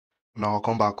Now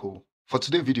come back. Oh. For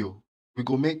today's video, we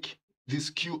go make this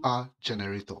QR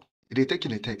generator. It dey take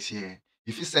in a text here.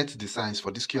 If you set the size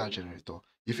for this QR generator,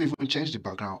 if you even change the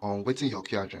background on waiting your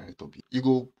QR generator be, you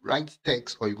go write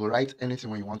text or you go write anything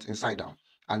when you want inside them.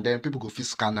 And then people go fit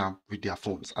scan them with their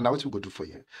phones. And that's what we go do for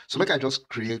you. So make I just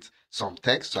create some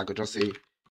text. So I could just say,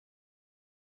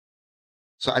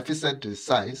 so if you set the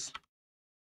size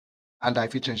and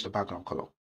if you change the background color,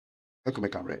 I can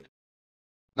make them red.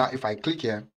 Now, if I click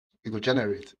here, it will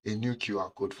generate a new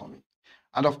QR code for me.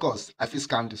 And of course, I can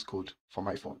scan this code for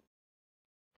my phone.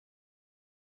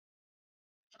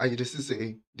 And you just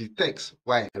say the text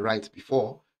why I write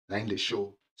before, now in the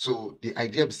show. So the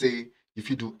idea is say, if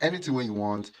you do anything when you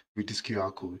want with this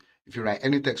QR code, if you write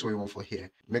any text what you want for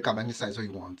here, make them any size what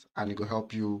you want, and it will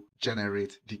help you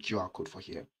generate the QR code for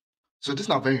here. So this is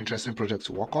now a very interesting project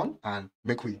to work on, and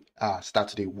make we start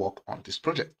today work on this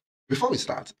project. Before we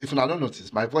start, if you don't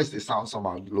notice, my voice they sound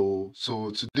somehow low.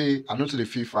 So today I'm not really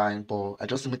feel fine, but I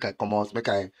just make I come out, make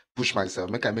I push myself,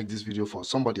 make I make this video for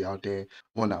somebody out there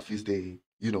one of these they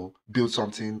build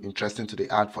something interesting to the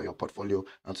add for your portfolio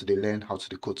and to they learn how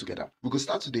to code together. We go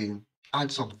start today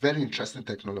add some very interesting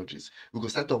technologies. We're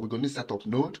gonna need set up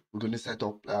Node, we're gonna set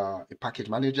up a package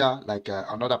manager, like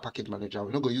another package manager.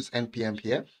 We're not gonna use NPM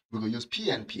here, we're gonna use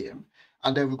PNPM,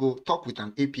 and then we go talk with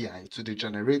an API to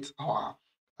generate our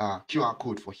QR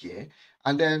code for here.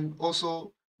 And then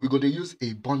also we're going to use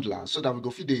a bundler so that we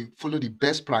go follow the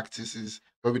best practices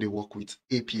where we work with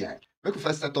API. Make we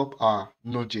first set up our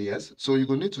Node.js. So you're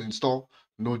going to need to install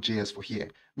Node.js for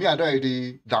here. Me, I don't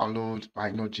already download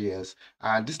my Node.js,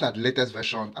 and this is not the latest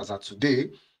version as of today,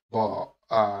 but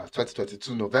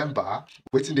 2022 November,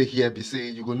 waiting they here be say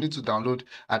you're gonna need to download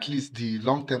at least the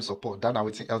long-term support. That now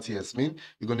waiting LTS mean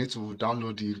you're gonna need to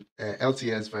download the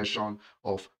LTS version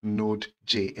of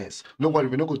Node.js. No worry,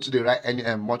 we're not going to write any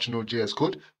much Node.js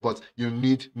code, but you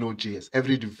need Node.js.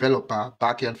 Every developer,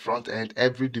 backend, front end,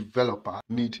 every developer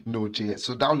need Node.js.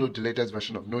 So download the latest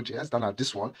version of Node.js. Then at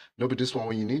this one, not be this one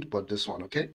when you need, but this one,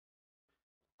 okay?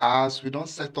 As we don't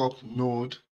set up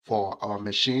Node for our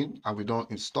machine and we don't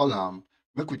install them,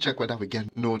 make we check whether we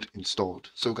get Node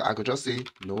installed. So I could just say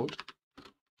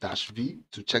Node-V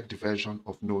to check the version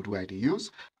of Node where I use.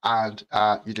 And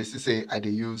you just say I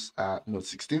use Node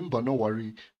 16, but no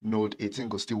worry, Node 18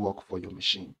 will still work for your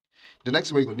machine. The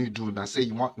next way you're going to do now, say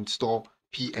you want to install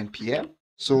PNPM.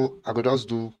 So I could just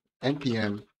do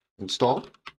npm install,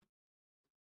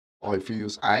 or if you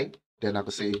use I, then I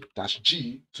could say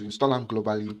 -G to install them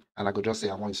globally, and I could just say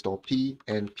I want to install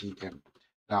PNPM.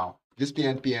 Now, this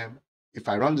PNPM, if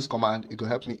I run this command, it will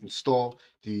help me install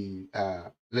the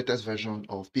latest version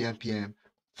of PNPM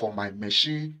for my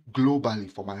machine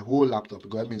globally, for my whole laptop. It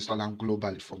will help me install them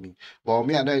globally for me. But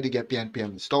me, I don't already get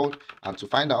PNPM installed, and to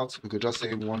find out, we could just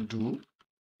say we want to do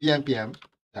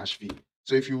PNPM-V.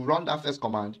 So if you run that first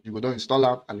command, you will not install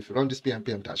app, and if you run this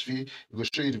PNPM-V, it will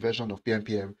show you the version of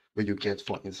PNPM where you get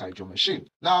for inside your machine.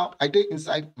 Now, I did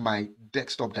inside my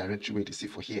desktop directory where you see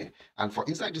for here, and for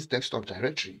inside this desktop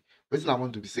directory, what I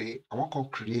want to say, I want to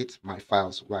create my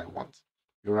files where I want.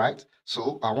 All right?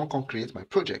 So I want to create my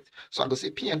project. So I'm going to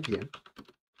say PNPM,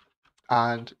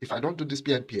 and if I don't do this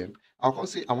PNPM, I'll go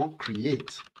say I want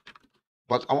create,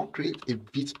 but I want to create a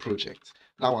Vite project.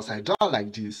 Now, once I do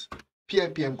like this,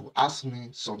 PNPM will ask me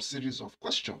some series of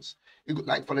questions. You go,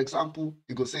 like, for example,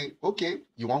 you go say, okay,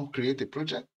 you want to create a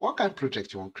project. What kind of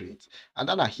project you want to create? And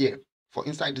then I here, for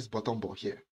inside this button bar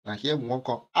here, now here we want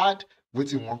to add what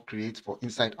we want to create for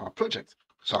inside our project.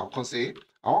 So I'll come say,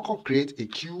 I want to create a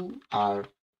QR,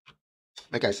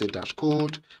 like I said,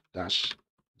 -code-gen.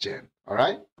 All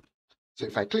right. So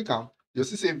if I click on, you'll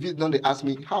see say Vite, then they ask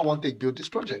me how I want to build this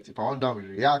project. If I want down with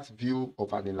React, Vue, or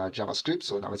vanilla JavaScript,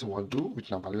 so now what I want to do with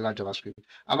vanilla JavaScript.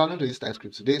 And I'm not use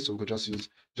TypeScript today, so we'll just use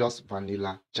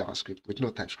vanilla JavaScript with no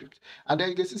TypeScript. And then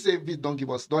you can see say Vite don't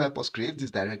help us create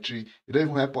this directory. You don't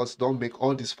even help us don't make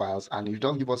all these files, and you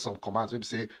don't give us some commands. Maybe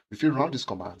say if you run these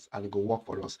commands and it go work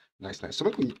for us, nice. So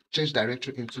maybe we change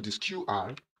directory into this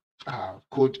QR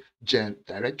code gen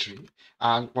directory,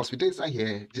 and once we do inside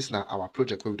here, this is now our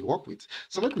project where we work with.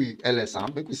 So make we ls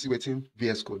make we see waiting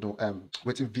VS Code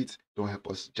waiting Vite don't help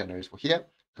us generate for here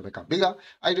to make it bigger.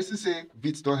 I just say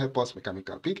Vite don't help us make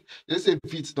it big. Just say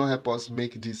Vite don't help us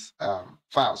make these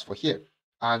files for here.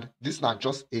 And this is not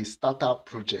just a startup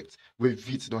project where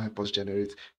Vite don't help us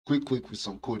generate quick with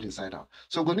some code inside out.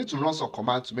 So we need to run some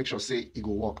commands to make sure say it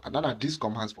will work. And then are these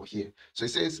commands for here. So it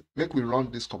says make we run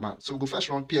this command. So we'll first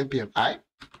run PNPM I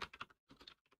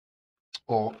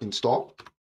or install.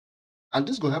 And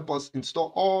this will help us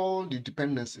install all the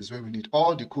dependencies where we need,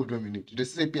 all the code where we need. They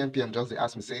say PNPM just they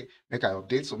ask me say make I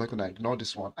update, so make I ignore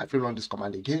this one. I will run this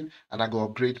command again and I go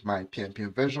upgrade my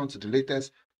PNPM version to the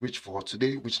latest, which for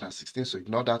today, which now 16, so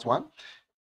ignore that one.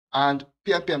 And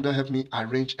PNPM don't help me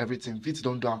arrange everything. Vite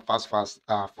don't do them fast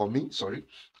for me, sorry.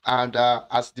 And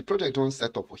as the project don't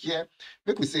set up for here,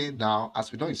 make we say now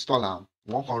as we don't install them,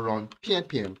 we want to run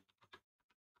PNPM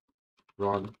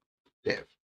run dev.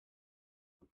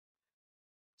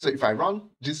 So if I run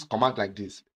this command like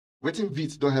this, wetin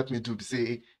Vite don't help me do be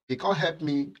say it can't help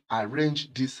me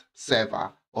arrange this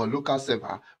server or local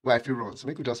server where I feel run. So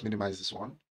make we just minimize this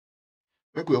one.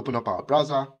 Make we open up our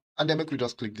browser and then make we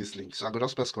just click this link. So I go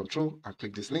just press Control and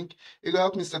click this link. It will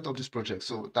help me set up this project.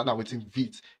 So that now wetin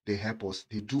Vite they help us,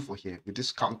 they do for here with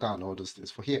this counter and all those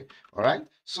things for here. All right.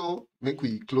 So make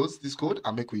we close this code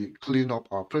and make we clean up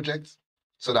our project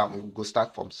so that we will go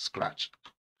start from scratch.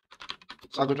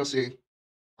 So I go just say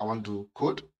I want to do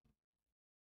code.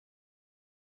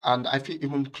 And I feel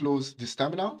even close this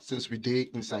terminal since we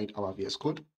did inside our VS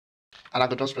Code. And I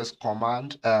could just press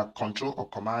Command, Control or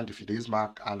Command if you use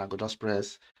Mac, and I could just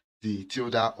press the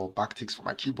tilde or backticks for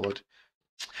my keyboard.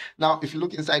 Now, if you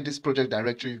look inside this project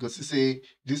directory, you can see say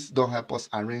this don't help us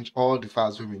arrange all the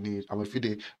files we need, and if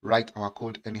we write our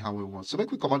code anyhow we want. So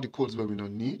make we command the codes where we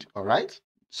don't need. All right.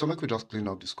 So make we just clean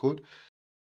up this code.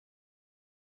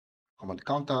 Command the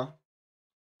counter,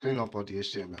 clean up all the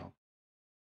HTML.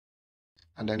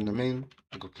 And then in the main,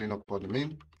 I go clean up all the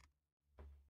main.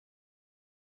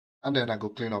 And then I go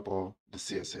clean up all the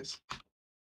CSS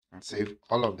and save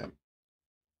all of them.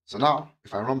 So now,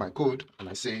 if I run my code and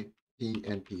I say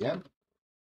PNPM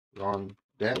run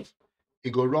dev,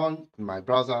 it go run in my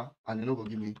browser and it no go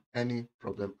give me any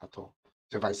problem at all.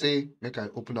 So if I say make I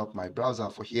open up my browser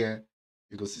for here,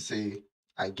 you go see say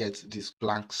I get this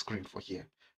blank screen for here.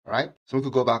 All right. So we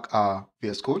could go back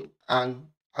VS Code and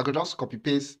I could just copy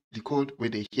paste the code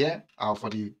with the here for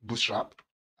the Bootstrap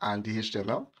and the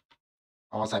HTML.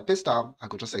 And once I paste them, I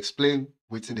could just explain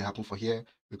what's they happen for here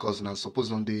because now suppose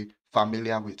don't they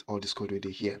familiar with all this code we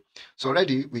did here. So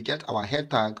already we get our head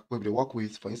tag where we work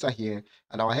with for inside here,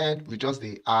 and our head we just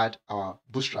they add our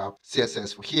Bootstrap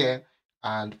CSS for here,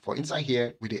 and for inside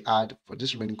here we they add for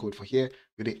this remaining code for here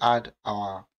we they add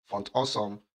our font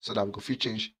awesome so that we could fit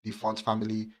change the font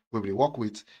family where we work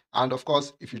with. And of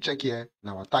course, if you check here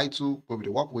now our title where we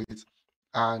work with,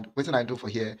 and what I do for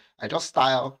here, I just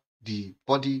style the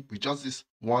body with just this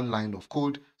one line of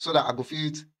code so that I go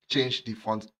fit change the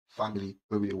font family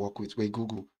where we work with, where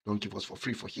Google don't give us for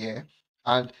free for here.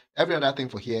 And every other thing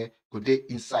for here go dey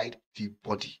inside the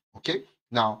body. Okay.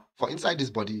 Now for inside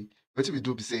this body, what we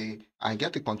do be say I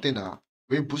get a container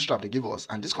where Bootstrap they give us,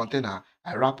 and this container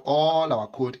I wrap all our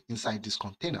code inside this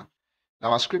container.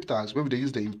 Now our script tags where we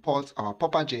use the import our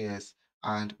popper.js,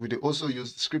 and we also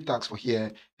use the script tags for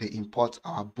here, they import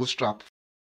our Bootstrap.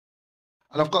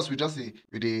 And of course, we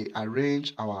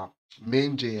arrange our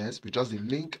main.js, we just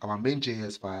link our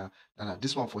main.js file, and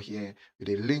this one for here,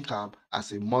 we link up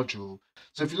as a module.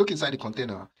 So if you look inside the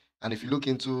container, and if you look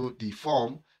into the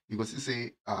form, you go see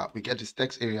say we get this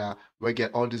text area where we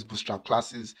get all these Bootstrap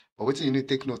classes. But what you need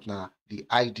to take note now, the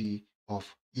ID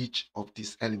of each of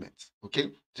these elements.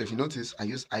 Okay, so if you notice, I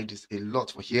use IDs a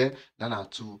lot for here, now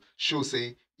to show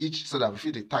say each, so that we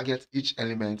fit the target each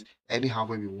element anyhow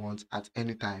where we want at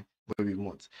any time where we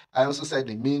want. I also said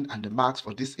the min and the max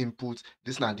for this input.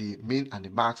 This now the min and the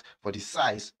max for the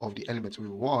size of the element we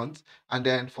want. And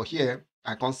then for here,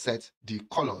 I can set the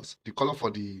colors. The color for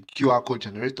the QR code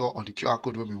generator or the QR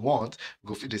code where we want, we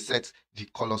go fit the set the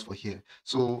colors for here.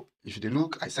 So if you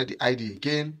look, I set the ID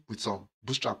again with some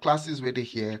Bootstrap classes where they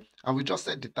here, and we just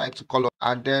set the type to color,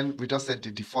 and then we just set the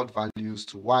default values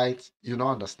to white. You know,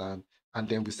 understand? And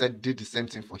then we did the same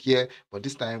thing for here, but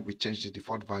this time we changed the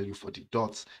default value for the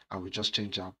dots and we just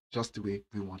change them just the way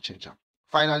we want to change them.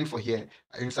 Finally, for here,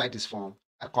 inside this form,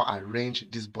 I can arrange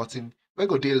this button. We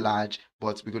go dey large,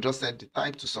 but we go just set the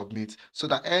type to submit so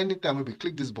that anytime we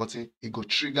click this button, it go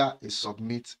trigger a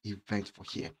submit event for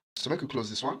here. So make we close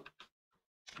this one,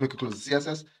 make we close the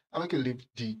CSS, and make we leave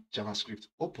the JavaScript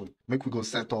open. Make we go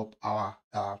set up our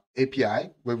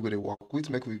API where we're going to work with.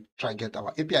 Make we try get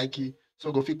our API key.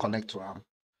 So go fit connect to them.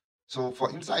 So for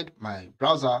inside my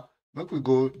browser, make we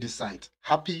go this site,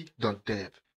 happy.dev.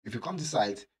 If you come this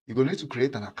site, you're going to need to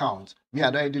create an account. Me, I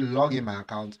already log in my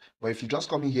account, but if you just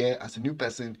come in here as a new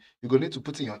person, you're going to need to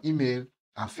put in your email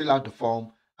and fill out the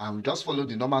form, and just follow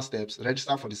the normal steps,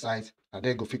 register for the site, and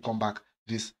then go fit come back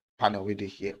this panel where they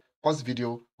here. Pause the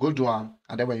video, go do them,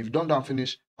 and then when you've done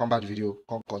finish, come back the video,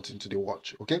 come continue to the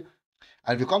watch. Okay.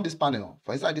 And if you come this panel,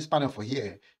 for inside this panel for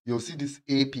here, you'll see this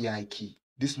API key.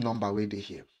 this number where they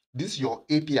here. This your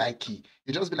API key.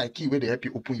 It just be like key where they help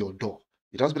you open your door.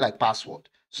 It just be like password.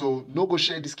 So no go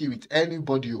share this key with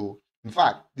anybody. Oh. In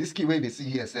fact, this key where they see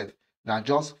here self. Now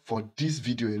just for this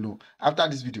video alone. After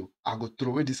this video, I go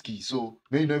throw away this key. So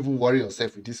maybe not even worry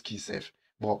yourself with this key self.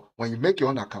 But when you make your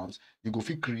own account, you go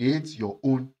fit create your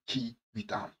own key with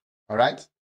them. All right.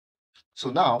 So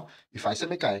now, if I say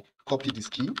make I copy this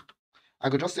key, I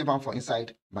go just save them for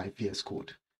inside my VS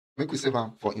Code. Make we save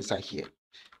them for inside here.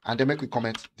 And then make we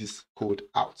comment this code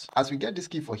out. As we get this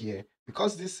key for here,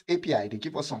 because this API, they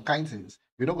give us some kind things.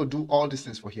 We're not going to do all these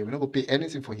things for here. We're not going to pay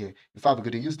anything for here. In fact, we're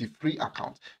going to use the free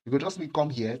account. You go just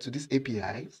come here to this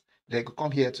APIs. Then go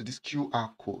come here to this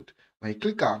QR code. When you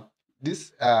click on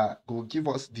this, will give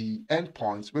us the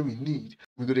endpoints where we need.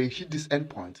 We're going to hit this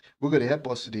endpoint. We're going to help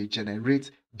us to generate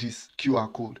this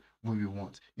QR code when we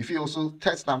want. If you also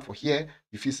test them for here,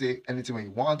 if you say anything when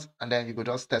you want, and then you go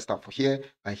just test them for here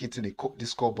by hitting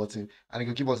this call button, and it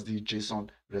will give us the JSON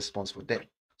response for them.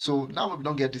 So now when we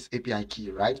don't get this API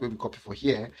key, right, where we copy for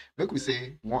here, make we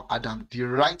say we want add them the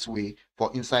right way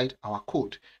for inside our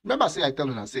code. Remember, say I tell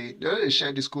you and say they don't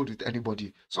share this code with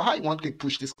anybody. So how you want to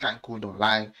push this kind of code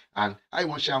online, and how you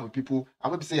want to share with people,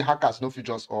 and maybe say hackers no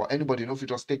features or anybody no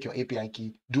features take your API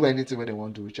key, do anything where they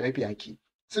want to do with your API key.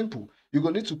 Simple. You're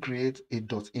going to need to create a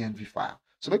 .env file.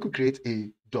 So make we create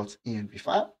a .env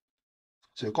file.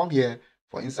 So you come here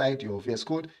for inside your VS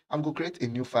Code. I'm going to create a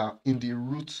new file in the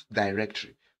root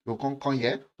directory. We'll come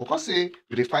here. We'll come say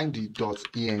we define the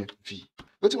 .env.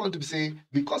 What you want to say,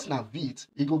 because now Vite,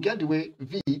 you go get the way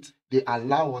Vite, they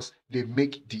allow us, they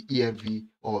make the env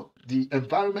or the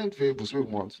environment variables we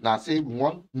want. Now say we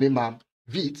want name them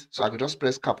Vite. So I will just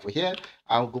press cap for here.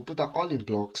 I'll go put that all in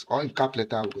blocks or in cap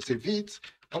letter. We'll say Vite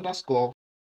underscore,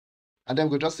 and then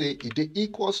we'll just say it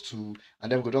equals to, and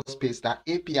then we'll just paste that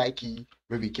API key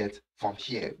where we get from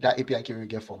here. That API key we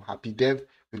get from Happy Dev,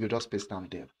 we will just paste down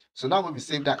there. So now when we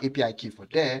save that API key for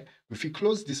there, if we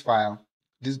close this file,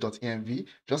 this .env,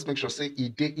 just make sure say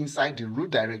it inside the root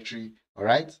directory. All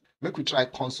right, make we try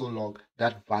console log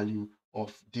that value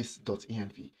of this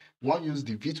 .env. We want to use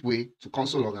the Vite way to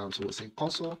console log out. So we'll say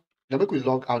console. Then make we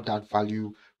log out that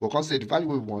value. We'll come say the value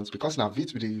we want, because now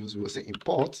Vite we use, we will say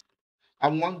import.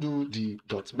 And we want to do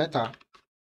the .meta,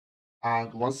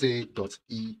 and we want to say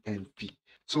 .env.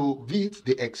 So Vite,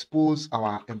 they expose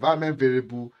our environment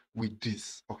variable with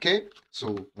this. Okay.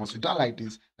 So once we done like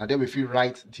this, now then we feel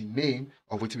write the name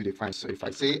of what we define. So if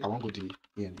I say I want to go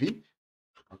the env,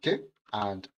 okay,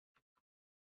 and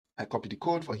I copy the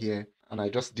code for here, and I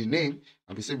just the name,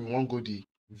 and we say we want to go the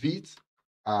Vite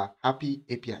happy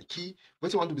API key.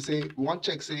 What you want to be say, we want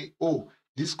to check say, oh,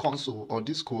 this console or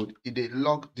this code, it they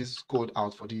log this code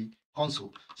out for the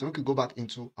console. So we could go back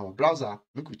into our browser,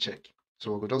 we could check.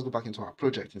 So we'll just go back into our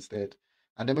project instead,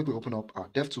 and then we could open up our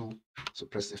dev tool. So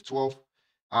press F12,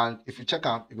 and if you check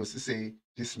out, you will see say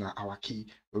this is now our key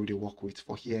where we work with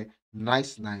for here.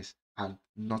 Nice, and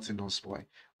nothing don't spoil.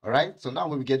 All right. So now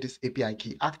when we get this API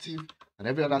key active and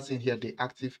every other thing here they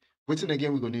active, waiting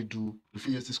again we're going to do, if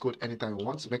you use this code anytime you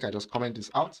want. So make I just comment this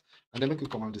out, and then make you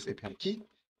comment this API key.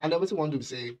 And then what we want to do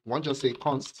say, one just say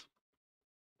const.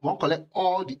 We want to collect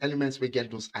all the elements we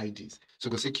get those IDs. So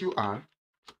go say QR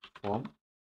form.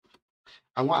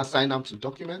 I want to assign them to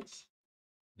documents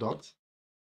dot.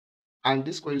 And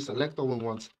this query selector we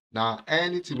want now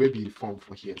anything will be form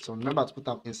for here. So remember to put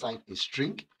them inside a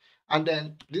string. And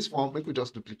then this form, make we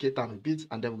just duplicate them a bit,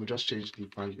 and then we'll just change the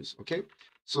values. Okay.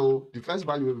 So the first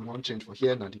value we want to change for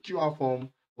here now the QR form,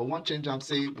 but one change I'm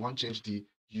saying we want to change the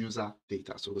user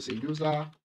data. So we'll say user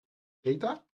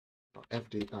data or f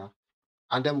data,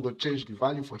 and then we'll change the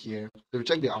value for here. So we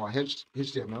check our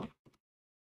HTML.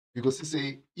 You go see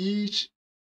say each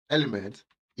element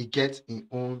it gets its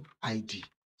own ID.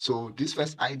 So this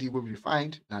first ID will be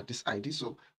defined now this ID.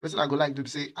 So first I go like to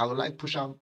say I would like push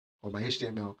them on my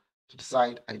HTML to the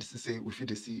side. I just say we feel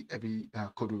to see every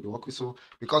code we work with. So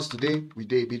because today we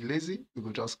did a bit lazy, we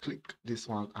will just click this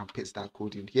one and paste that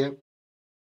code in here.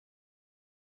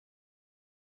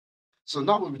 So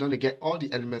now when we don't get all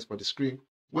the elements for the screen,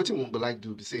 what we would like to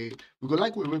do is say we go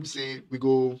like we say we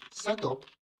go set up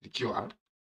the QR.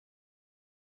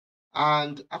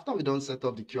 And after we don't set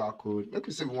up the QR code, make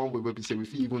we say we want we say we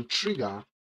even trigger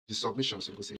the submission.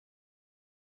 So we say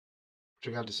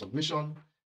trigger the submission,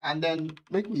 and then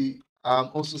make we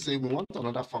also say we want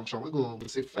another function. We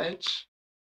say fetch.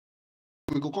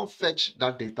 We go come fetch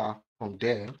that data from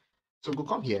there. So we go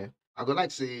come here. I go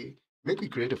like say make we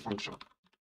create a function.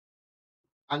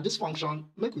 And this function,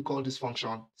 make we call this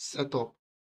function setup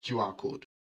QR code.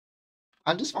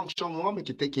 And this function, we want make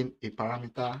it take in a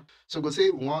parameter. So we go say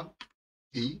we want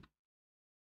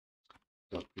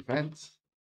dot prevent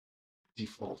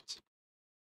default.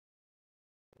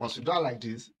 Once we do it like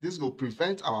this will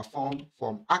prevent our form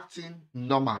from acting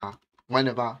normal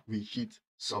whenever we hit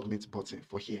submit button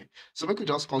for here. So make we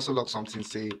just console log something,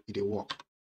 say it will work.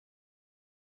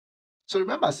 So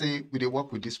remember, say we dey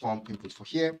work with this form input for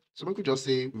here. So make we just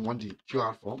say we want the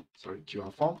QR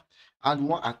form, and we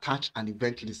want to attach an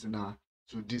event listener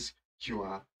to this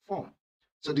QR form.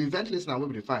 So the event listener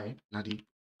we define now the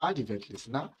add event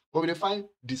listener, but we define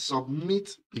the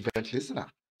submit event listener.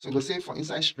 So we go say for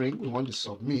inside string we want to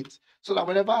submit, so that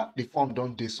whenever the form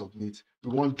don't dey submit,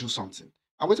 we want to do something.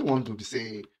 And what we want to do is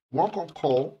say we want to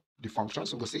call the function.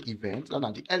 So we go say event, that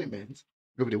are the elements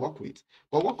we will work with,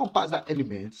 but we want pass that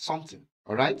element something,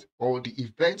 all right, or the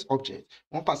event object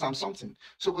we want pass them something.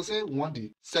 So we'll say we want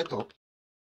the setup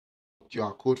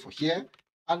QR code for here,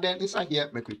 and then inside here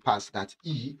make we pass that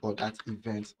e or that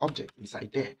event object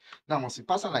inside there. Now once we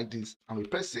pass it like this and we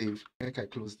press save, make I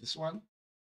close this one.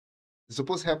 It's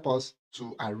supposed to help us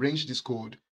to arrange this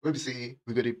code where we say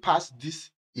we're going to pass this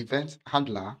event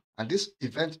handler and this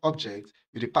event object,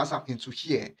 we pass them into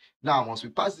here. Now once we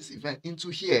pass this event into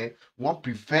here, we want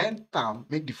prevent them,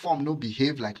 make the form no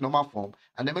behave like normal form,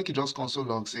 and then make it just console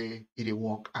log say it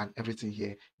work and everything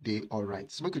here they all right.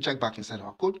 So make we check back inside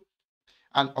our code,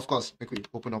 and of course make we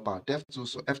open up our dev tool,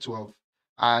 so F12,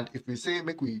 and if we say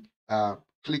make we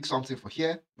click something for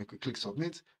here, make we click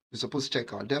submit, we're supposed to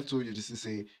check our dev tool. You just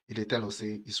say it tell us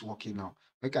say it's working now.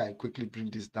 Make I quickly bring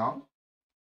this down.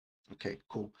 Okay,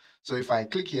 cool. So if I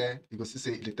click here, you can see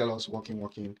say it tell us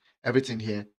working, everything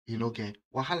here, you know, get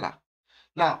wahala.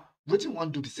 Now, what you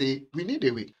want to do is say we need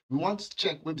a way. We want to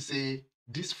check maybe say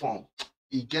this form,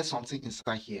 it gets something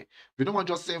inside here. We don't want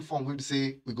just same form, maybe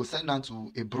say we go send down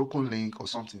to a broken link or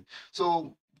something.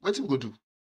 So what we go do?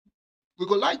 We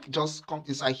go like just come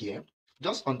inside here,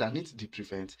 just underneath the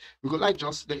prevent. We go like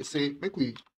just let's say make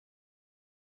we.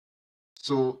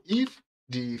 So if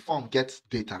the form gets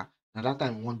data, at that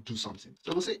time we want to do something.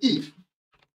 So we'll say if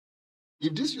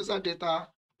this user data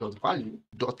dot value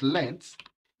dot length,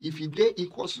 if it dey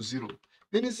equals to 0,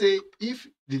 meaning say if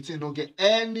the thing don't get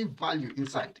any value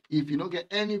inside, if you don't get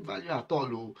any value at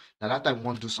all, at that time we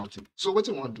want to do something. So what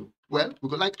do you want to do? Well, we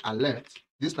go like alert.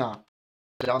 This now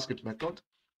JavaScript method,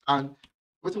 and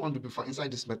what we want to do before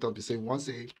inside this method, we say once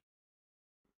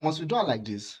we do it like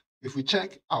this, if we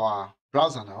check our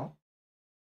browser now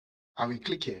and we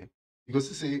click here, you go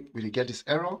see say we get this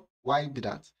error. Why be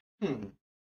that?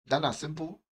 That's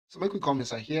simple. So make we come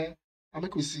inside here and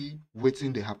make we see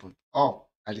waiting they happen. Oh,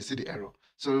 I just see the error.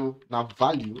 So now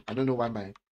value, I don't know why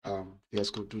my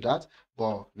VS Code do that,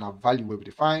 but now value will be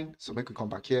defined. So make we come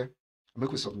back here and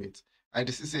make we submit. And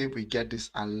this is say we get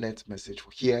this alert message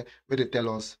for here where they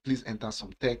tell us please enter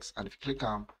some text, and if you click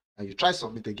and you try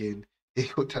submit again,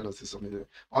 it will tell us to submit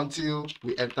until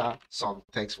we enter some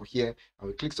text for here and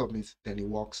we click submit, then it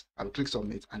works, and we click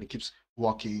submit and it keeps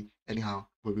working anyhow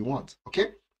where we want. Okay,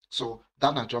 so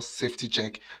that are just safety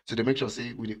check to make sure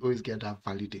say we always get that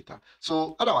valid data.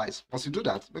 So otherwise, once you do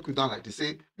that, make it down like they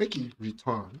say, make it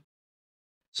return.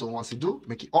 So once you do,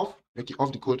 make it off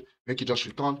the code, make it just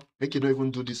return, make it not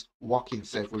even do this working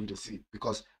self when they see,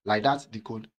 because like that the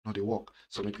code not they work.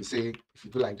 So make you say if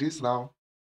you do like this now,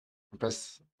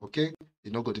 press OK,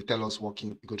 it's not going to tell us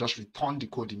working, it will just return the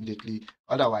code immediately.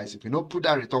 Otherwise, if you not put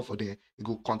that return for there, it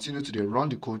will continue to run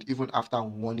the code even after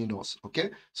warning us.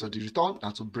 Okay, so the return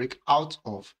that will break out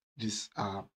of this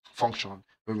function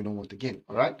where we don't want again.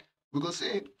 All right, we go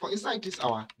say for inside this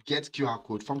our get QR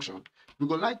code function, we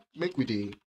go like make with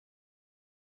a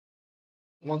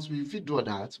once we fit do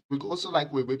that, we go also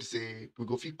like we say we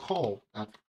go fit call that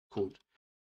code.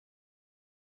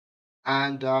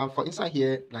 And for inside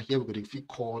here, now here we're going to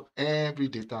call every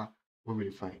data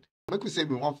we find. Like we say,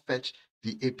 we want to fetch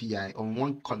the API, or we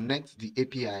want to connect the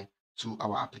API to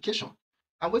our application.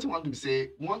 And what we want to say,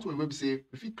 we want to say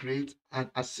if we create an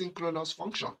asynchronous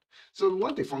function. So we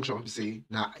want a function to say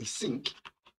now async,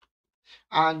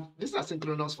 and this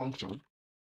asynchronous function,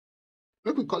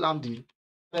 maybe we call them the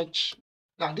fetch.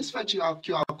 Now this fetch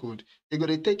QR code, you're going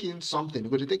to take in something.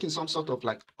 You're going to take in some sort of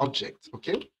like object,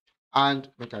 okay? And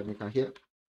make I here.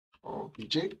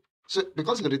 OBJ. So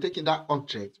because we're going to take in that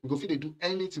object, we go fit to do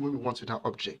anything we want with that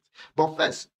object. But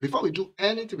first, before we do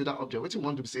anything with that object, what we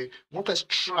want to say, we want first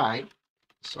try.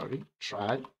 We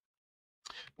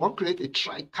want to create a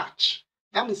try catch.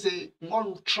 That means say we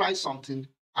want to try something,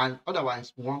 and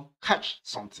otherwise we want to catch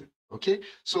something. Okay,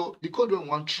 so the code we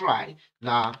want to try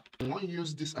now, we want to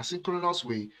use this asynchronous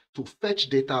way to fetch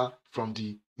data from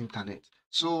the internet.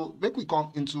 So make we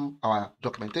come into our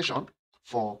documentation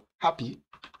for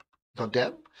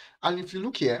happy.dev, and if you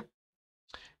look here,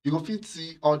 you go fit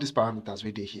see all these parameters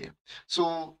wey dey here.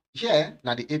 So here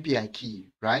na the API key,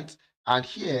 right? And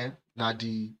here na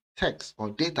the text or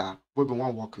data wey we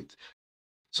wan work with.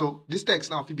 So this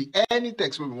text now fit be any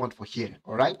text wey we want for here.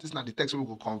 All right, this na the text wey we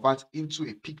go convert into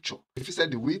a picture. If you set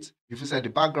the width, if you set the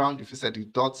background, if you set the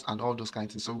dots and all those kind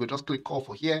of things. So we go just click call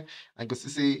for here and go see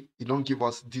say e don give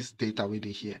us this data wey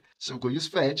dey here. So we go use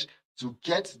fetch to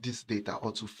get this data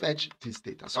or to fetch this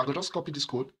data. So I go just copy this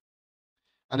code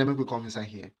and then make we come inside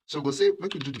here. So we go say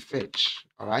make we do the fetch.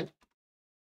 All right,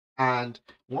 and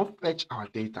we wan fetch our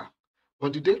data.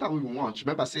 But the data we want,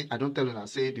 remember say I don't tell you that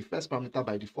say the first parameter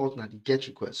by default na the get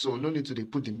request. So no need to dey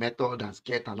put the method as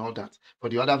get and all that. For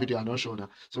the other video I don't show that.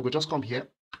 So we just come here,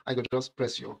 I go just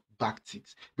press your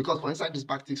backticks. Because for inside this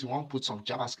backticks, we want to put some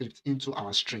JavaScript into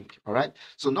our string. All right.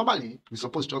 So normally we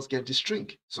suppose just get the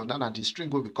string. So now the string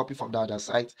will be copied from the other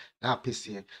side. Now paste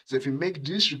here. So if you make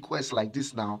this request like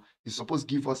this now, it's supposed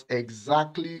to give us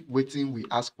exactly what we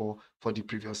ask for the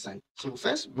previous side. So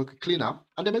first we clean up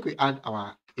and then make we add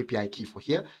our API key for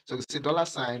here. So we say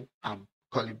 $sign and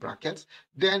curly brackets.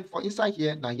 Then for inside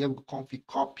here, now here we go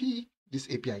copy this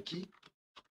API key.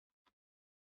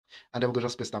 And then we go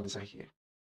just paste them inside here.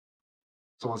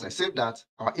 So once I save that,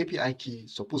 our API key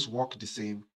is supposed to work the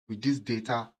same with this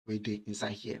data waiting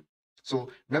inside here. So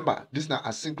remember, this is not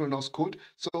asynchronous code.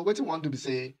 So what we want to be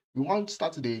say, we want to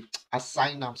start to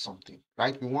assign them something,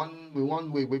 right? We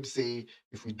want way we say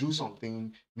if we do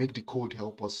something, make the code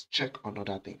help us check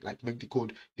another thing, like make the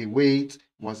code they wait.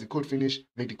 Once the code finish,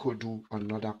 make the code do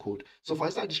another code. So for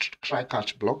instance, this try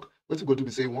catch block, what we go to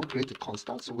be say we want to create a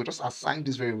constant. So we just assign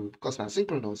this variable because we're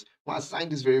asynchronous. We'll assign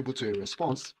this variable to a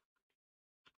response.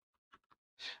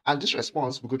 And this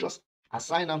response, we could just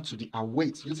assign them to the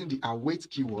await using the await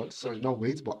keyword. Sorry, not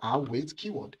wait, but await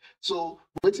keyword. So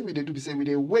waiting we do be say we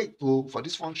dey wait for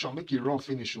this function, make it run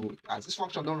finish. As this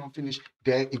function don't run finish,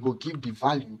 then it will give the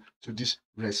value to this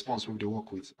response we will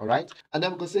work with. All right. And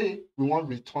then we go say we want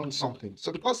return something.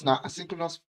 So because now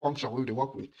asynchronous function we will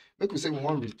work with, make we say we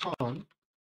want return.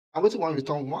 And what we want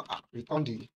return, we want return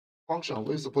the function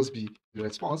where it's supposed to be the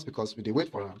response because we dey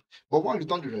wait for them. But we want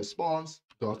return the response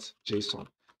dot JSON.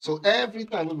 So every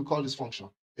time when we call this function,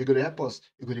 it's going to help us,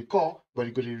 it's going to call, but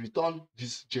it's going to return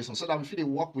this JSON so that we feel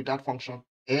work with that function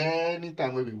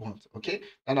anytime when we want. Okay,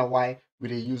 that's why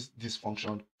we use this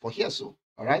function for here. So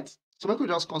all right, so make we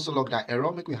just console log that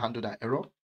error, make we handle that error.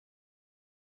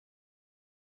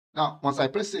 Now once I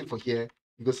press save for here,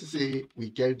 you go see we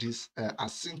get this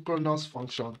asynchronous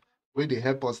function where they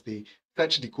help us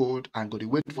fetch the code and go to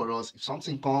wait for us. If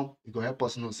something come, it go help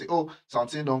us know say, oh,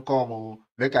 something don't come, or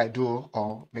make I do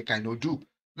or make I no do.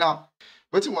 Now,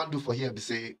 what we want to do for here be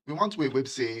say we want to wait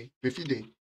say before they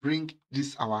bring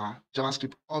this our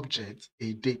JavaScript object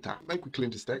a data. Make we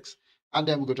clean this text, and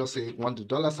then we go just say we want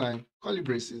the $sign curly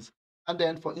braces, and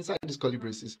then for inside this curly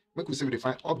braces, make we say we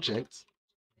define object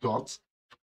dot,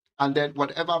 and then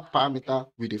whatever parameter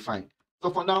we define. So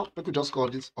for now, we could just call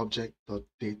this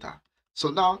object.data. So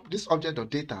now this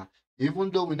object.data,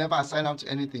 even though we never assign them to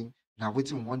anything, now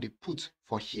waiting we want to put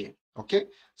for here. Okay,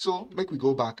 so make we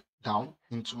go back down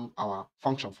into our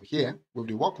function for here, where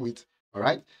we work with. All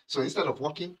right, so instead of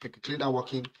working, we could clear that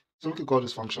working. So we could call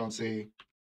this function, say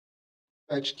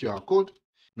fetch QR code.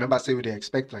 Remember, say we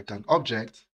expect like an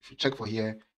object. If you check for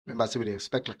here, remember, say we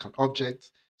expect like an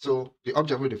object. So the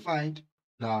object we defined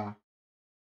now,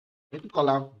 let me call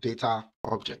out data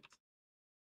object.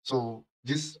 So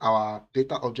this our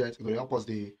data object will help us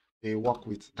they work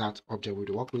with that object we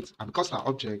work with, and because our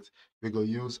object, we go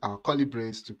use our curly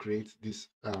brace to create this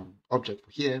object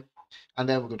for here, and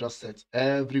then we go just set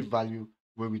every value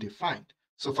where we define.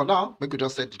 So for now, we could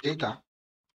just set the data,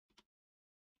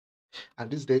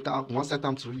 and this data we want set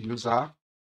them to user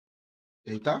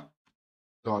data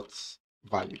dot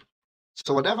value.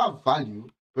 So whatever value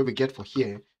where we get for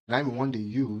here, now we want to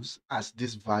use as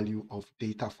this value of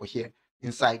data for here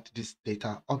inside this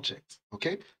data object.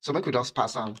 Okay, so make we just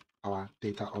pass on our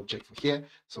data object for here.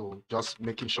 So just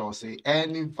making sure say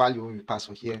any value we pass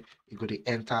for here, it go to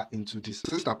enter into this.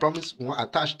 Since I promise we want to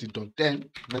attach the .then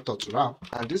method to wrap,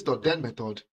 and this .then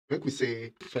method, make we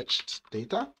say fetched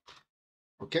data.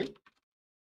 Okay,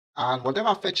 and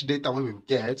whatever fetch data we will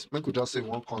get, make we just say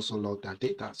one console log that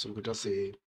data. So we could just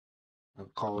say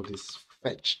and call this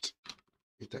fetched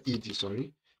with the ed,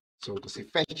 sorry. So we'll say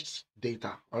fetched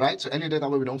data. All right, so any data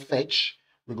where we don't fetch,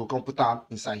 we go come put them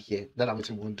inside here. That's what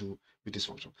we want to do with this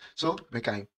function. So make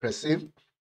I press save,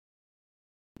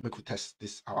 make we test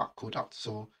this our code out.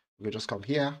 So we'll just come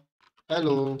here,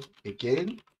 hello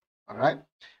again. All right,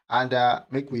 and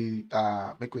make we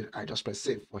I just press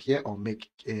save for here, or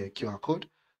make a QR code.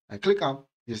 I click on,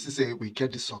 you see say we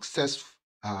get the success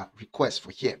request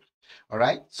for here. All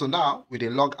right. So now we dey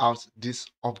log out this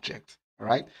object. All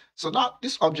right. So now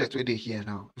this object where they here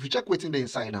now, if you check what's in the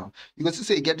inside now, you can see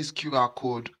say you get this QR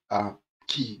code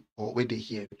key or where they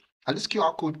here. And this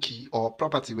QR code key or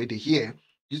property where they here,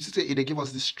 you see say they give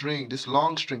us this string, this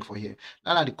long string for here.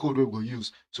 Now the code we will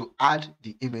use to add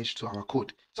the image to our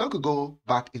code. So we could go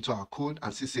back into our code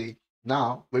and see say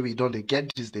now where we don't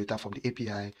get this data from the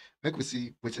API, make we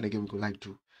see what's in again we go like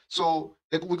do. So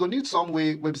like, we gonna need some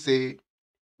way where we say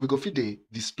we go fit dey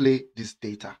display this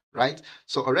data, right?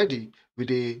 So already we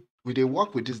dey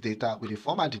work with this data, we dey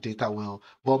format the data well,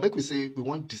 but make we say we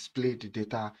want display the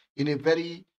data in a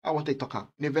very, I want to talk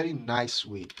in a very nice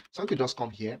way. So we can just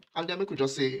come here and then make we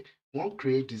just say we want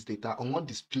create this data and want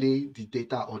display the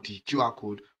data or the QR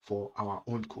code for our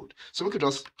own code. So we could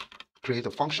just create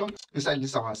a function inside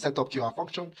this our setup QR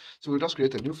function. So we just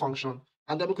create a new function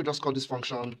and then we could just call this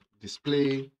function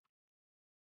display.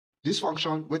 This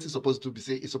function, what it's supposed to be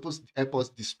say, it's supposed to help us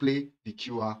display the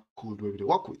QR code where we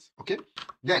work with. Okay.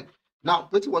 Then now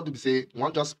what you want to be say, we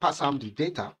want just pass them the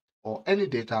data or any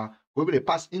data where we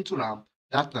pass into them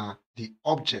that are the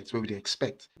objects where we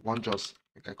expect. One just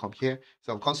you can come here.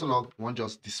 So console log, one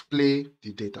just display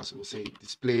the data. So we'll say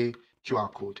display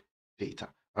QR code data.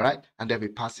 All right, and then we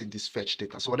pass in this fetch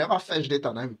data. So whatever fetch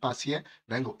data now we pass here,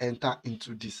 then go enter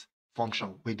into this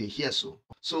function where they here. So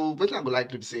what I would like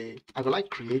to say, I would like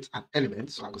create an element.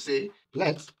 So I will say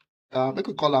let's make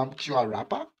we call them QR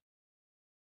wrapper.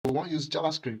 We want to use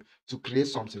JavaScript to create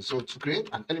something. So to create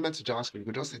an element to JavaScript,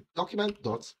 we just say document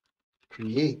dot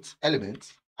create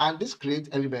element. And this create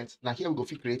element, now here we go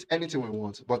fit create anything we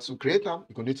want. But to create them,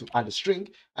 we're going to need to add a string,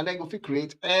 and then go fit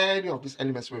create any of these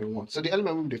elements where we want. So the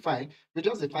element we define, we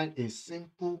just define a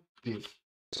simple div.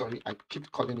 Sorry, I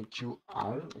keep calling it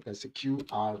QR. Okay, say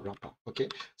QR wrapper. Okay.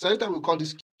 So anytime we call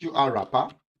this QR wrapper,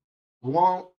 we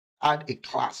want add a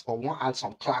class or want add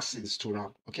some classes to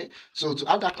them. Okay. So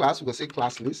to add that class, we go say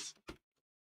class list.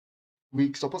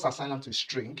 We suppose assign them to a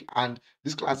string, and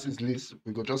this classes list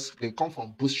we go just they come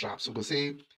from Bootstrap. So we go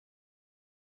say,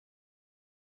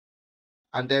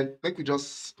 and then make we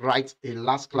just write a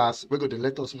last class. We're going to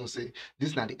let us know say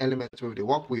this is not the element where they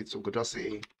work with. So we could just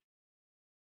say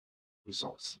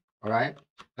results. All right.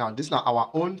 Now this is now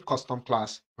our own custom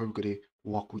class where we're going to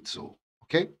work with. So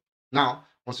okay. Now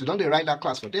once we done the write that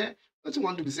class for there, what we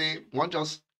want to be say, we want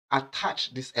just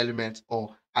attach this element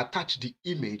or attach the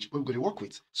image we're going to work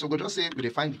with. So we'll just say we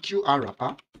define the QR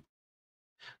wrapper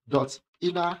dot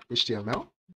inner HTML.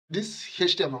 This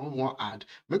HTML we want to add,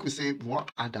 make we say we want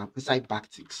to add them inside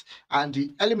backticks. And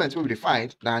the element we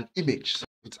define an image. So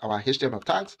it's our HTML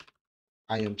tags,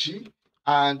 img,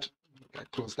 and I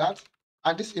close that.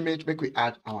 And this image make we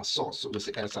add our source. So we'll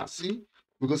say src.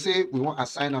 We go say we want to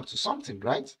assign them to something,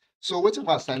 right? So what do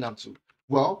we assign them to?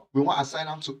 Well, we want to assign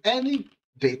them to any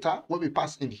data when we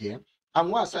pass in here, and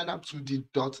we want to assign them to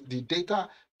the data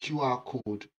QR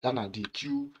code, that are the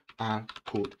QR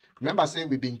code. Remember saying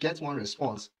we've been get one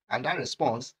response, and that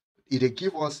response it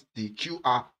give us the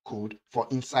QR code for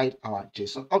inside our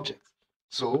JSON object.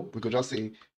 So we could just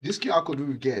say this QR code we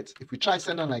will get, if we try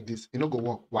send them like this, it not go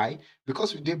work. Why?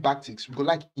 Because we did backticks, we go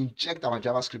like inject our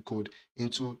JavaScript code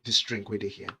into the string where they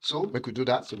here. So we could do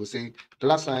that. So we'll say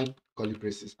 $, curly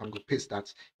braces, and we'll paste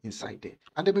that inside there.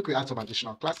 And then we could add some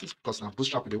additional classes because now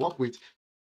Bootstrap they work with.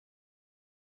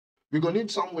 We're going to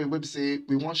need some way where we say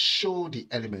we want to show the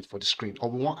element for the screen, or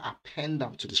we want to append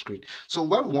them to the screen. So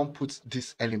where we want to put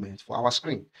this element for our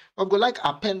screen, we're going to like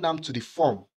append them to the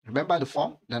form. Remember the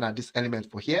form? Then this element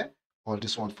for here, or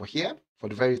this one for here, for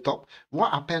the very top. We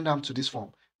want to append them to this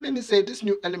form. Let me say this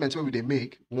new element where they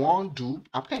make, we want to do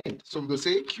append. So we're going to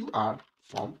say QR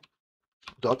form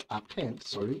dot append,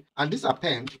 sorry. And this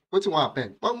append, what do you want to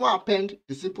append? Well, we want to append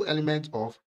the simple element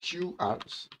of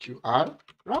QR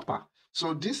wrapper.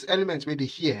 So this element where they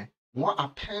here, we want to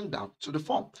append them to the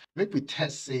form. Make we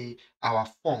test say our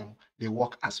form they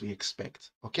work as we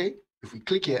expect. Okay. If we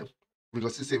click here, we go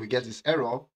see say we get this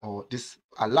error or this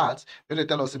alert. Then they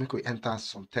tell us make we enter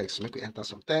some text. So make we enter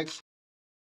some text.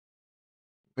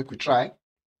 Make we try.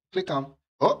 Click on.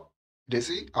 Oh, they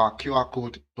see our QR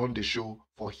code don't they show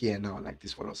for here now like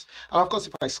this for us. And of course,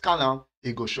 if I scan out,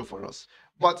 it go show for us.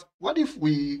 But what if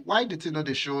why did it not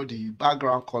they show the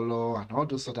background color and all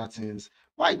those other things?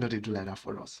 Why not they do like that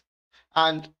for us?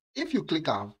 And if you click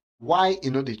on why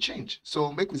they change?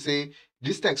 So make we say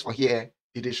this text for here,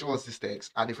 it show us this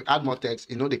text. And if we add more text,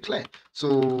 they clear.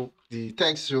 So the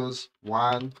text shows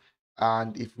 1.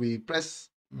 And if we press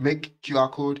make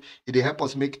QR code, it help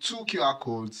us make 2 QR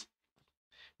codes.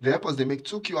 They help us, they make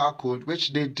 2 QR code,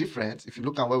 which they different. If you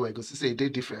look at where we're going to say they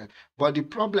different. But the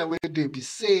problem where they be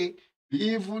say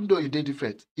even though it dey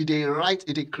different, it dey write,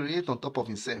 it dey create on top of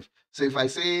itself. So if I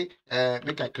say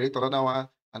make I create another one,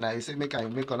 and I say make I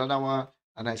make another one,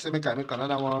 and I say make I make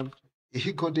another one,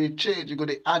 it go dey change, it go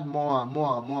dey add more and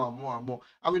more and more and more and more.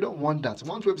 And we don't want that. We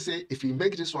want to say if we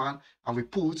make this one and we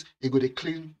put, it go dey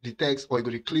clean the text, or it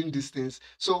go dey clean these things.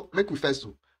 So make we first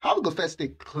do. How we go first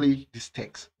take clean this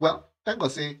text? Well, thank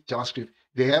God say JavaScript,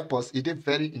 they help us. It is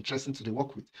very interesting to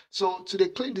work with. So to dey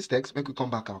clean this text, make we come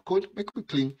back our code, make we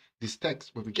clean this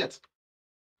text where we get.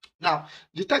 Now,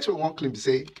 the text we want clean,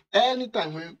 say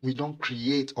anytime when we don't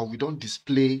create or we don't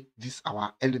display this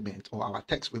our element or our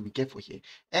text where we get for here,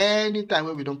 anytime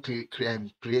when we don't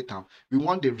create them, we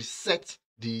want to reset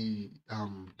the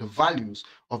values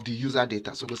of the user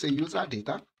data. So we'll say user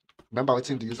data. Remember what's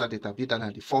in the user data, be that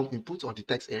at the form input or the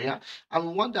text area, and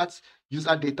we want that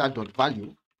user data dot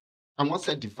value, and we'll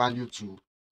set the value to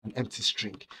an empty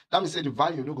string. That means say the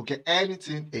value no go get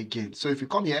anything again. So if you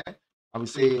come here and we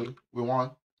say we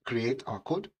want create our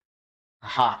code,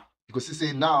 aha, because you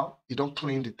say now you don't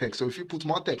clean the text. So if you put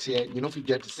more text here, you know if you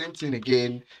get the same thing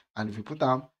again, and if you put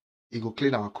them, it will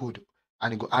clean our code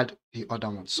and it will add the other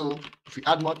one. So if we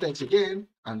add more text again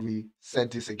and we set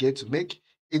this again to make,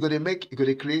 it going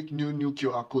to create new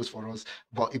QR codes for us,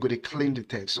 but it going to clean the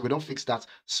text. So we don't fix that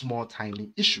small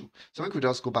tiny issue. So we could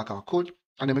just go back our code,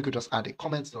 and then we could just add a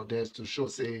comment down there to show,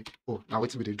 say, oh, now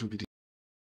what we do with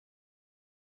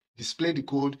display the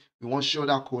code, we want to show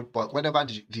that code, but whenever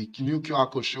the new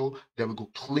QR code show, then we go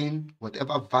clean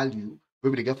whatever value we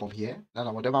will get from here.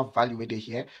 Now whatever value we did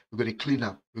here, we're going to clean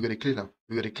up, we're going to clean up,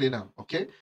 we're going to clean up. Okay.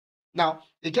 Now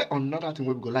you get another thing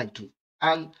we go like to,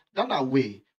 and that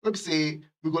way we say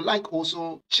we go like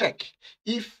also check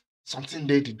if something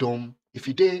dey the DOM. If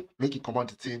it dey, make it come out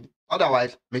the thing.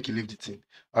 Otherwise, make it leave the thing.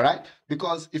 All right.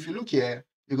 Because if you look here,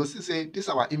 you go see say these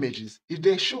are our images. If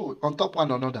they show on top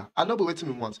one another, I know what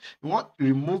we want. We want to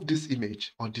remove this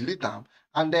image or delete them.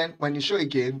 And then when you show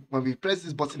again, when we press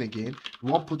this button again, we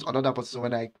want to put another button. So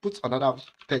when I put another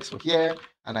text for here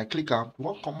and I click on, we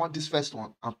want to come on this first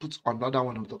one and put another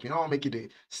one on top. You know, make it a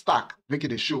stack, make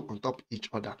it a show on top each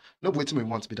other. No waiting we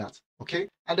want to be that. Okay.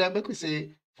 And then make we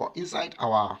say for inside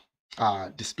our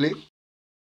display.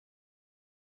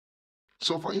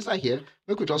 So for inside here,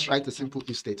 we could just write a simple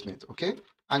if statement, okay?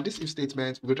 And this if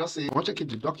statement, we could just say, I want to check if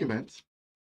the document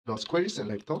dot query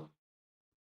selector.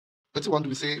 What you want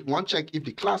to say, we want to check if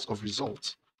the class of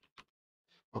results,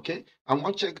 okay? And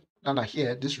want to check down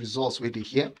here, this results where they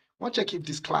here. Want to check if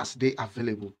this class they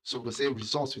available. So we'll say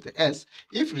results with the S.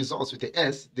 If results with the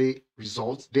S, they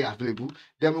results they available,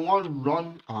 then we want to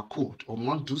run our code or we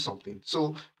want to do something.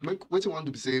 So what you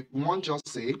want to say, we want to just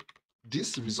say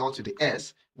this result to the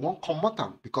S, we want comment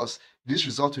them because this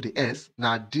result to the S,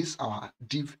 now this our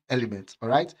div element, all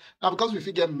right? Now, because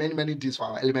we get many divs for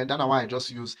our element, that's why I just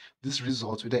use this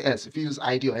result with the S. If you use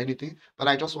ID or anything, but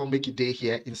I just want to make it there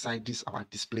here inside this our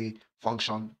display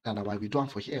function, and why we do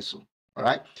it for here. So, all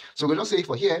right? So we'll just say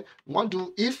for here, we want to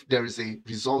do if there is a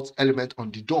result element on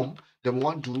the DOM, then we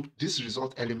want to do this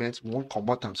result element, we want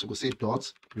comment them. So we'll say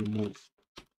dot remove.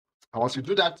 And once you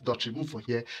do that dot remove for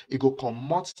here, it will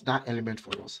comment that element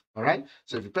for us. All right.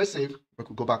 So if you press save, we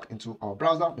could go back into our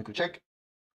browser, we could check,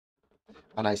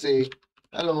 and I say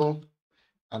hello,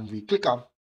 and we click on.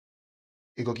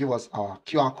 It will give us our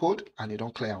QR code, and it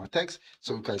don't clear our text.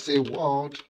 So we can say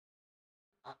world,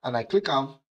 and I click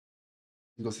on.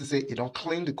 You will see say it don't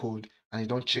clean the code and it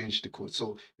don't change the code.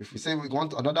 So if we say we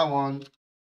want another one,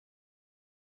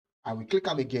 and we click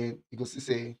on again, you will see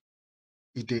say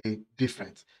it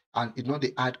different, and it not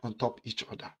they add on top each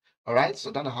other. All right,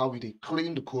 so that's how they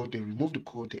clean the code, they remove the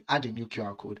code, they add a new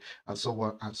QR code, and so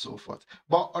on and so forth.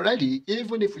 But already,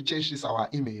 even if we change this our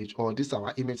image or this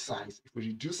our image size, if we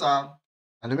reduce our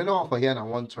and the middle one for here now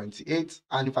 128,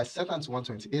 and if I set that to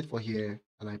 128 for here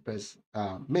and I press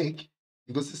make,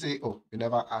 it goes to say, oh, we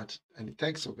never add any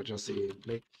text, so we just say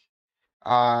make.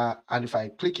 And if I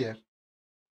click here,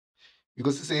 it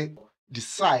goes to say the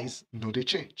size no they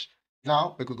change.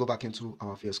 Now we could go back into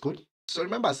our VS Code. So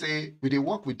remember, say we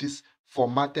work with this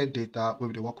formatted data, we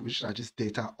work with this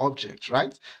data object,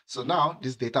 right? So now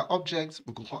this data object,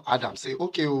 we could add them, say,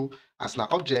 okay, as an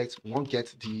object, we won't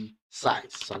get the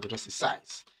size. So I could just say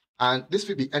size. And this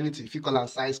will be anything. If you call it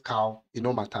size cow, it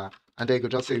no matter. And then you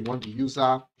could just say you want the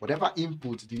user, whatever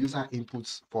input the user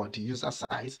inputs for the user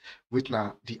size with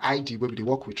now the ID where we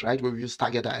work with, right? Where we use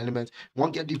target that element, we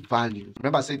won't get the value.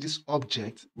 Remember, say this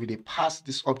object, we pass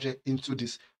this object into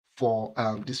this for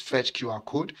this fetch QR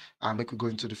code, and we could go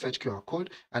into the fetch QR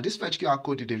code, and this fetch QR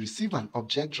code they receive an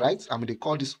object, right? And they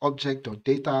call this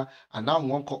object.data, and now we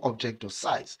want call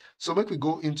object.size. So make we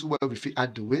go into where we fit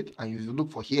add the width, and you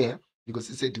look for here, you go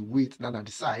see say the width, now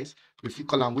the size. If you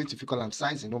call them width, if you call them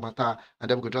size, no matter. And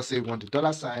then we go just say we want the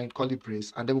dollar sign, curly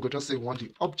brace, and then we go just say we want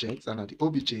the object and the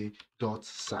obj dot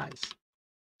size.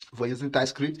 If we're using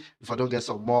TypeScript, if I don't get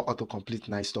some more autocomplete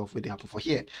nice stuff where they happen for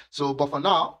here. So, but for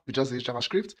now, we just use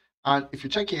JavaScript. And if you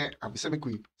check here and we say make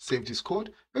we save this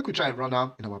code, make we try and run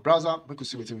them in our browser, make we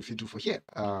see what we do for here.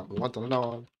 We want another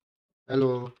one.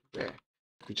 Hello, there.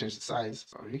 We change the size.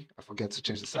 Sorry, I forget to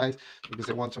change the size. We can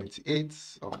say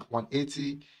 128 or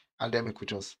 180, and then we could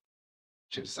just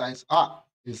change the size.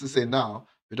 You see say now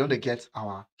we don't get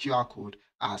our QR code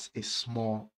as a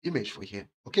small image for here.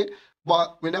 Okay,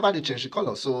 but whenever they change the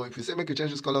color, so if we say make you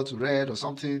change this color to red or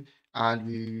something, and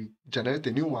we generate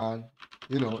a new one,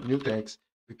 new text,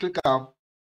 we click out,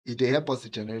 they help us to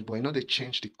generate, but they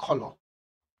change the color.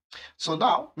 So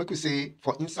now, make we say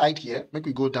for inside here, make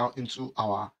we go down into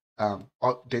our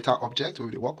data object where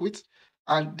we work with.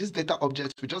 And this data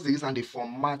object, we just use and they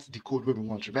format the code where we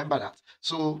want. Remember that.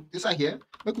 So inside here,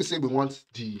 make we say we want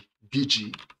the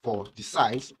BG for the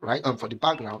size, right? For the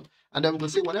background. And then we'll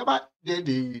say whatever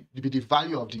the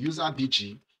value of the user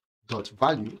BG dot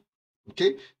value,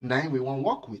 okay, now we want to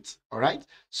work with. All right.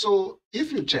 So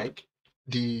if you check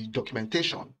the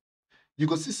documentation, you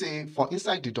go see say for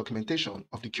inside the documentation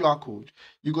of the QR code,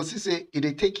 you go see say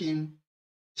it take in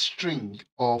string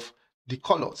of the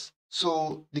colors.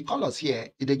 So the colors here,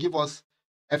 they give us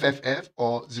FFF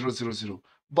or 000.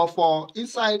 But for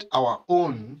inside our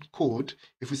own code,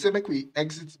 if we say make we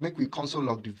exit, make we console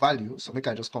log the value, so make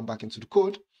I just come back into the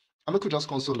code, and make we just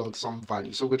console log some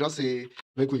value. So we just say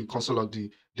make we console log the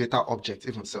data object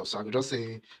even self. So I will just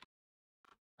say,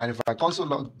 and if I console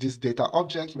log this data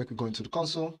object, make we go into the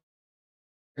console.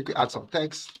 Make we add some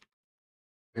text,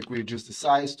 make we reduce the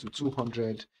size to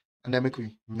 200, and then make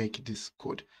we make this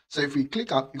code. So if we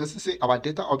click on, you can see our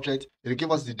data object, it'll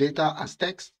give us the data as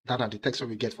text, that are the text that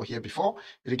we get for here before.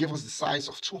 It'll give us the size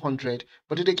of 200,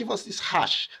 but it'll give us this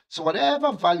hash. So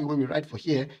whatever value when we write for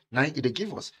here, now it'll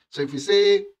give us. So if we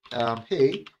say,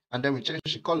 hey, and then we change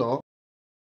the color,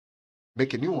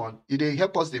 make a new one, it'll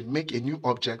help us to make a new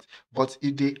object, but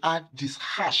it'll add this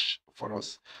hash for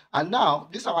us. And now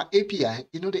this our API,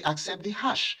 they accept the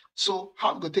hash. So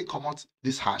how we go take comment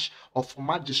this hash or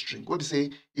format the string? What we say,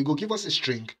 it go give us a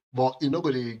string, but it's not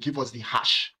going to give us the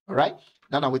hash. All right.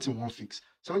 Now I'm waiting one fix.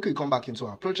 So we can come back into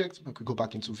our project, we could go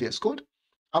back into VS Code.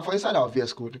 And for inside our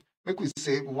VS Code, make we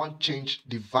say we want to change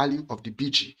the value of the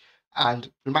BG.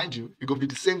 And remind you, it will be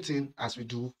the same thing as we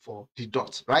do for the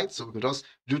dots, right? So we could just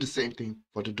do the same thing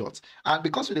for the dots. And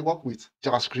because we work with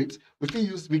JavaScript, we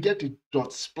get the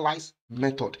dot splice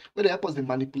method where they help us to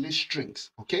manipulate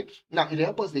strings. Okay. Now it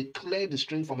help us to clear the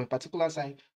string from a particular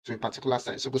side to a particular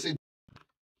side. So we'll say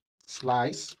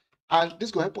slice, and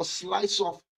this will help us slice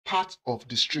off part of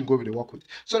the string where we work with.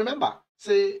 So remember,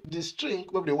 say the string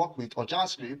where they work with or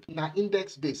JavaScript now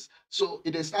index base. So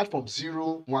it start from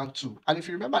 0, 1, 2. And if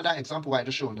you remember that example I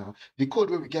just showed now, the code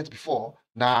where we get before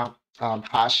now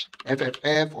hash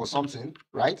FFF or something,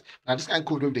 right? Now this kind of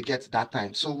code where they get that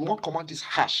time. So we want to command this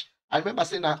hash. I remember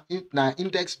saying now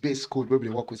index based code where we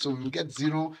work with. So we will get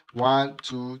 0, 1,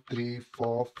 2, 3,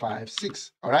 4, 5,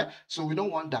 6. All right. So we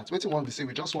don't want that. What we want to say,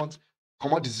 we just want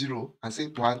command the 0 and say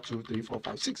 1, 2, 3, 4,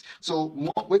 5, 6.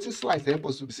 So waiting slice they help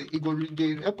us to say it go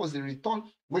they help us to return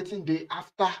waiting day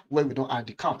after where we don't add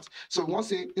the count. So we want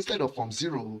to say instead of from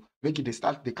 0, make it they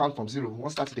start the count from 0, we want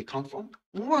to start the count from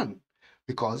 1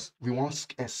 because we want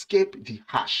to escape the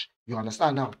hash. You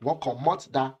understand now? We want to convert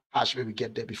that hash where we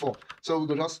get there before. So we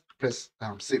can just press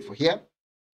save for here.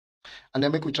 And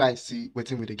then make we try see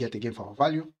waiting we get again for our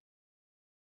value.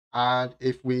 And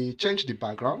if we change the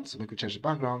background, so make we change the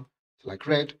background like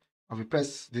red, and we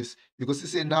press this, you can see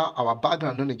say now our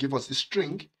background don't give us the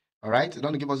string. All right, it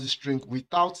don't give us the string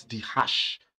without the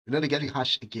hash. We don't get the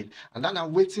hash again, and then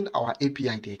I'm waiting our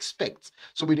API they expect.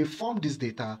 So we form this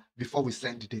data before we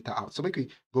send the data out. So make we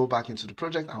go back into the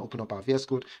project and open up our VS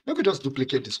Code. Make we just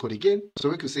duplicate this code again. So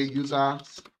we could say user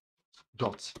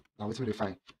dot. Now what will they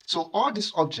find? So all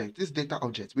this object, this data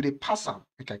object, we pass them.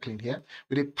 Make I clean here.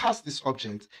 We pass this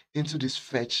object into this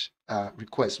fetch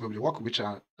request where we work with, which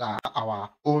are our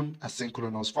own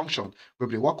asynchronous function where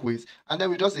we work with, and then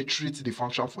we just treat the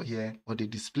function for here or they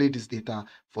display this data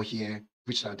for here,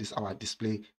 which are this our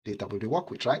display data where we work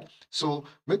with, right? So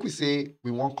make we say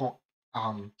we want to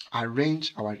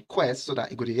arrange our request so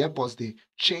that it could help us to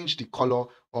change the color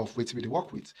of what we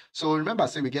work with. So remember,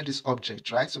 say we get this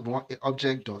object, right? So we want a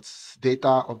object dot data,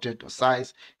 object dot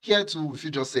size. Here too, if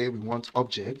you just say we want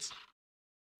objects,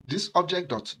 this object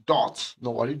dot, no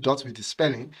worry, dot with the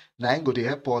spelling, now go to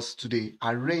help us to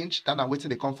arrange that and waiting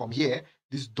they come from here.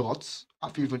 these dots, I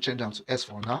feel even change them to S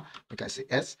for now. Like I say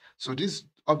S. So this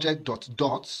object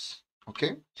dots,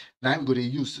 okay. Now I'm going to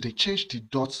use to change the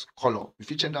dots color. If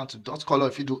you change down to dots color,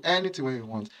 if you do anything when you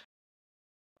want.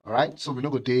 All right. So we're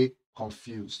not going to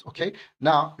confused. Okay.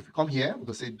 Now if we come here, we're going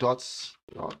to say dots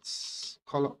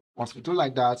color. Once we do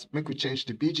like that, make we change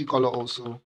the BG color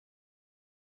also.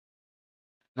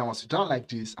 Now once we done like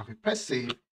this, and we press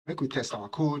save, make we test our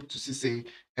code to see say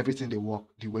everything they work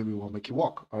the way we want make it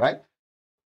work. All right.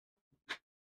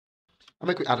 And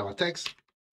make we add our text.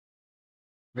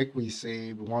 Make we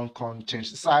say we want to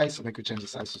change the size, so make we change the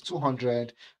size to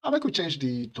 200, and make we change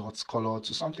the dots color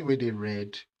to something where they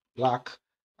red, black,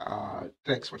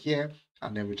 text for here,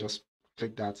 and then we just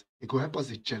click that. It will help us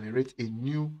to generate a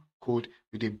new code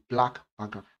with a black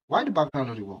background. Why the background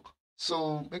not work?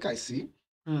 So make I see.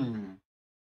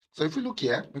 So if we look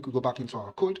here, make we go back into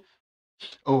our code.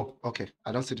 Oh, okay.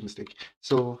 I don't see the mistake.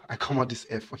 So I come out this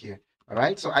F for here. All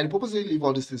right. So I purposely leave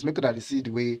all these things, make sure that they see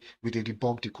the way we did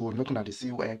debug the code, make sure that they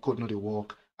see where code no they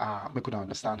work, make sure that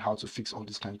understand how to fix all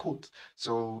these kind of codes.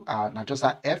 So now just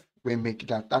that F, we make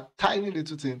that tiny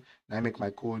little thing. Now I make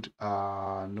my code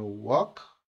no work.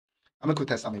 I'm gonna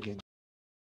test them again.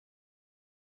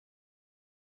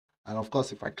 And of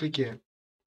course, if I click here,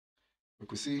 we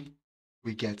could see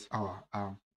we get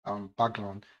our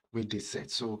background with this set.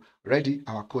 So already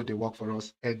our code they work for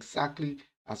us exactly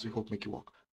as we hope make it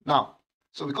work. Now,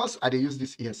 so because I use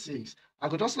this ES6, I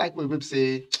could just like web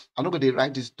say, I'm not going to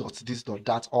write this dot,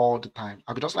 that all the time.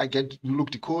 I could just like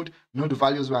look the code, know the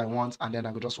values where I want, and then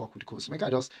I could just work with the code. So make I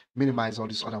just minimize all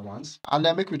these other ones. And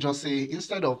then make we just say,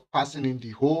 instead of passing in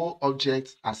the whole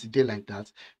object as it did like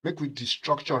that, make we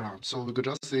destructure them. So we could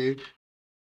just say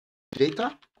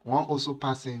data, one also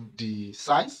passing the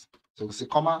size. So we'll say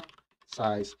comma,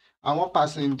 size. And one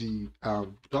passing the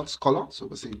dots color. So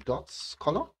we'll say dots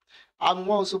color. And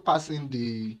we're also passing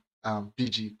the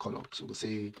BG color. So we'll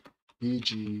say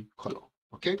BG color.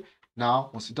 Okay.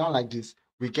 Now, once you done like this,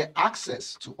 we get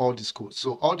access to all this code.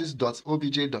 So all these dots,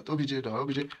 obj,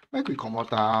 make we come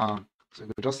out. So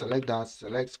we just select that,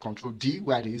 select Control D,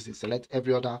 where they use it, select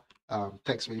every other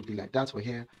text will be like that. For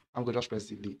here, I'm going to just press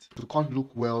delete. It can't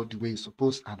look well the way it's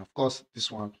supposed. And of course,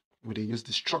 this one, where they use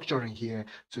the structuring here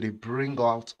to they bring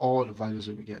out all the values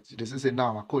that we get. So this is a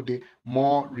now our code they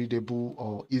more readable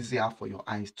or easier for your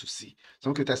eyes to see. So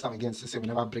we could test them again to say we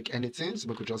never break anything. So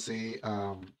we could just say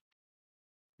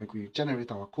like we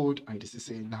generate our code, and this is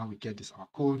saying now we get this our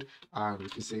code, and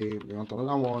if we say we want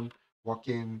another one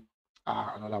working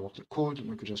another working code,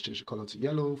 we could just change the color to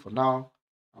yellow for now,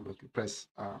 and we could press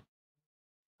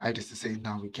I just say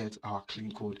now we get our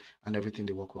clean code and everything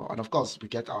they work well. And of course, we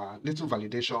get our little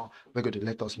validation. We're going to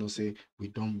let us know, say, we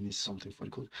don't miss something for the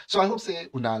code. So I hope, say,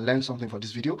 una learn something for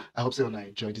this video. I hope, say, una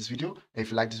enjoy this video. If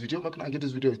you like this video, make una give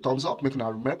this video a thumbs up. Make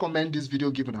una recommend this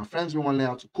video, give our friends we want to learn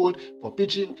how to code for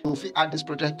Pidgin. If you add this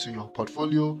project to your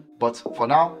portfolio. But for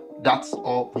now, that's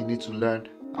all we need to learn.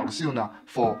 I will see you now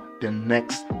for the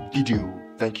next video.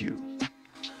 Thank you.